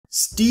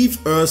Steve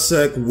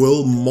Erceg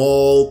will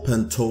maul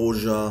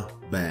Pantoja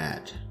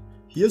bad.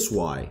 Here's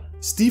why.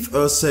 Steve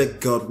Erceg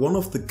got one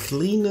of the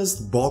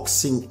cleanest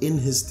boxing in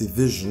his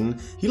division.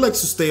 He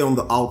likes to stay on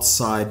the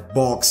outside,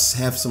 box,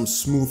 have some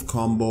smooth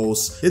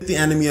combos, hit the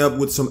enemy up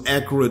with some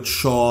accurate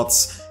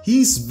shots.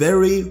 He's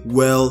very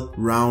well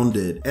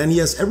rounded and he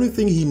has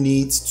everything he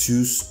needs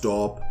to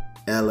stop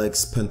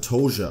Alex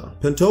Pantoja.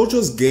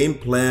 Pantoja's game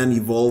plan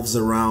evolves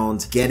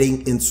around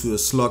getting into a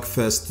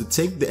slugfest to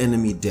take the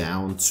enemy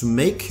down, to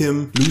make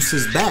him lose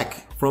his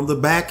back. From the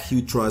back,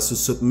 he tries to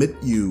submit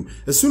you.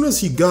 As soon as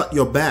he got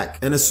your back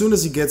and as soon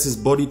as he gets his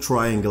body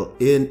triangle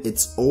in,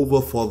 it's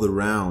over for the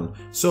round.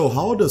 So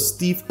how does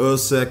Steve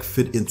Erceg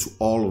fit into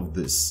all of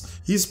this?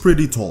 He's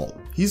pretty tall.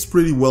 He's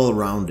pretty well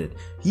rounded.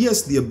 He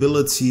has the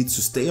ability to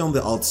stay on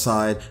the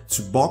outside,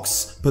 to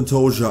box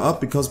Pantoja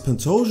up because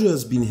Pantoja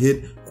has been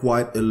hit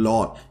quite a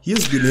lot. He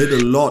has been hit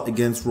a lot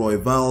against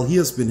Royval. He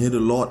has been hit a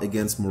lot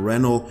against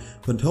Moreno.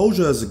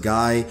 Pantoja is a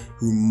guy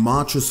who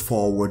marches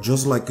forward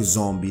just like a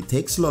zombie,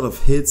 takes a lot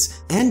of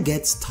hits and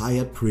gets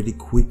tired pretty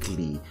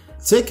quickly.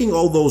 Taking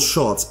all those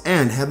shots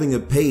and having a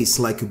pace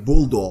like a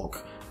bulldog,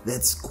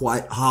 that's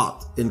quite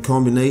hard in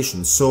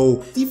combination.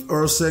 So Steve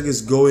Erceg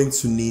is going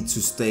to need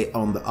to stay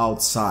on the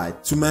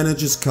outside to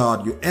manage his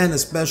cardio, and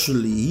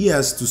especially he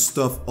has to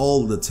stuff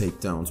all the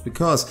takedowns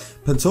because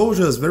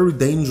Pantoja is very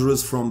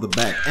dangerous from the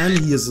back and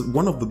he is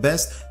one of the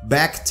best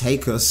back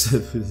takers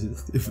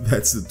if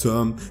that's the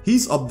term.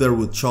 He's up there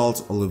with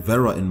Charles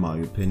Oliveira in my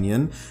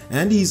opinion,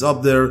 and he's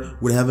up there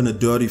with having a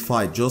dirty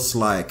fight just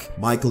like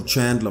Michael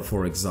Chandler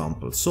for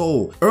example.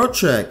 So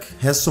Erceg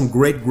has some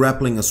great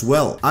grappling as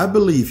well. I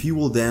believe he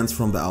will dance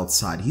from the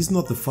outside. He's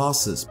not the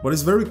fastest, but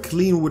he's very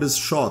clean with his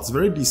shots,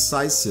 very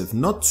decisive,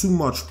 not too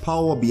much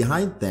power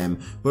behind them,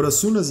 but as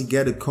soon as he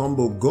get a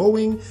combo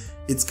going,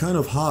 it's kind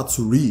of hard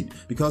to read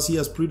because he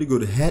has pretty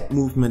good head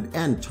movement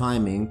and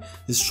timing.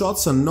 His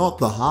shots are not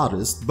the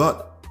hardest,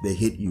 but they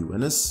hit you,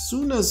 and as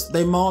soon as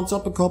they mount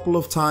up a couple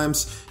of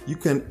times, you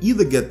can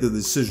either get the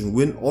decision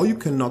win or you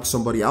can knock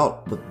somebody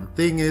out. But the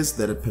thing is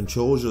that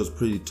Pantoja is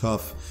pretty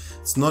tough.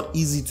 It's not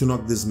easy to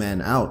knock this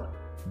man out.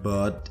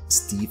 But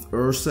Steve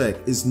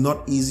Erceg is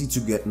not easy to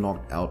get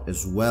knocked out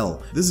as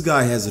well. This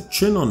guy has a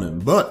chin on him,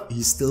 but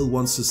he still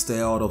wants to stay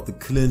out of the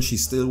clinch, he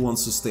still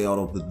wants to stay out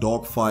of the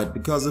dogfight,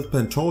 because if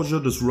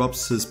Pantoja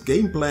disrupts his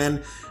game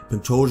plan,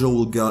 Pantoja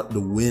will get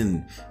the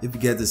win. If he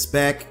gets his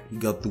back, he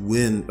got the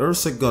win.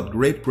 Erceg got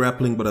great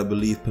grappling, but I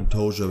believe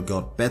Pantoja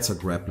got better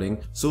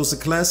grappling. So it's a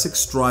classic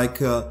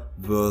striker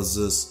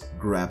versus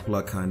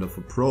grappler kind of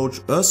approach.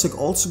 Erceg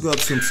also got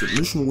some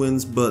submission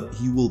wins, but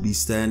he will be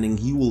standing,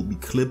 he will be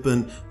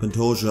clipping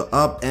Pantoja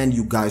up, and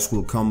you guys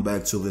will come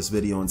back to this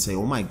video and say,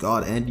 oh my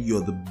god, Andy,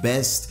 you're the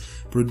best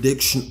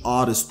prediction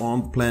artist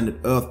on planet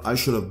Earth. I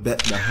should have bet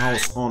the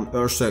house on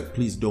Erceg.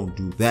 Please don't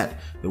do that.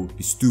 That would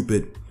be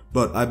stupid.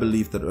 But I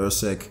believe that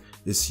Erceg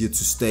is here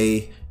to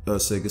stay.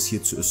 Erceg is here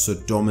to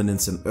assert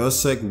dominance, and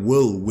Erceg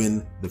will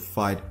win the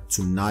fight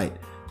tonight.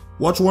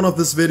 Watch one of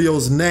these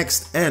videos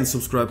next and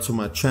subscribe to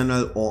my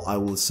channel or I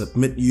will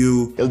submit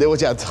you. Ele deu o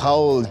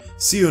teatro.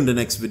 See you in the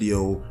next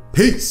video.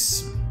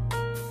 Peace!